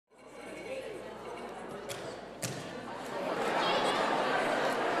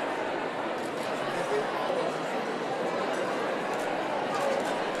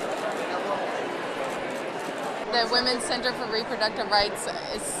The Women's Center for Reproductive Rights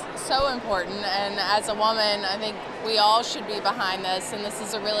is so important, and as a woman, I think we all should be behind this, and this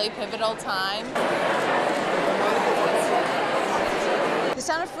is a really pivotal time. The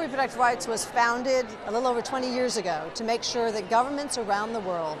Center for Reproductive Rights was founded a little over 20 years ago to make sure that governments around the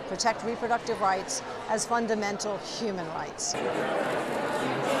world protect reproductive rights as fundamental human rights.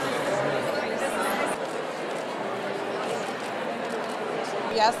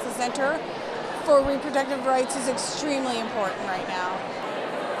 Yes, the Center for Reproductive Rights is extremely important right now.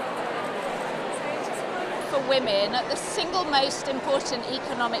 For women, the single most important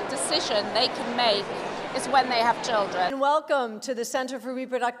economic decision they can make is when they have children. And welcome to the Center for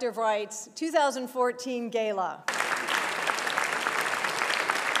Reproductive Rights 2014 Gala.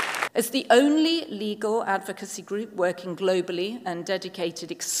 As the only legal advocacy group working globally and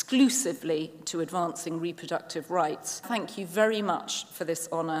dedicated exclusively to advancing reproductive rights, thank you very much for this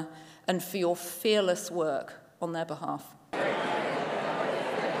honour and for your fearless work on their behalf.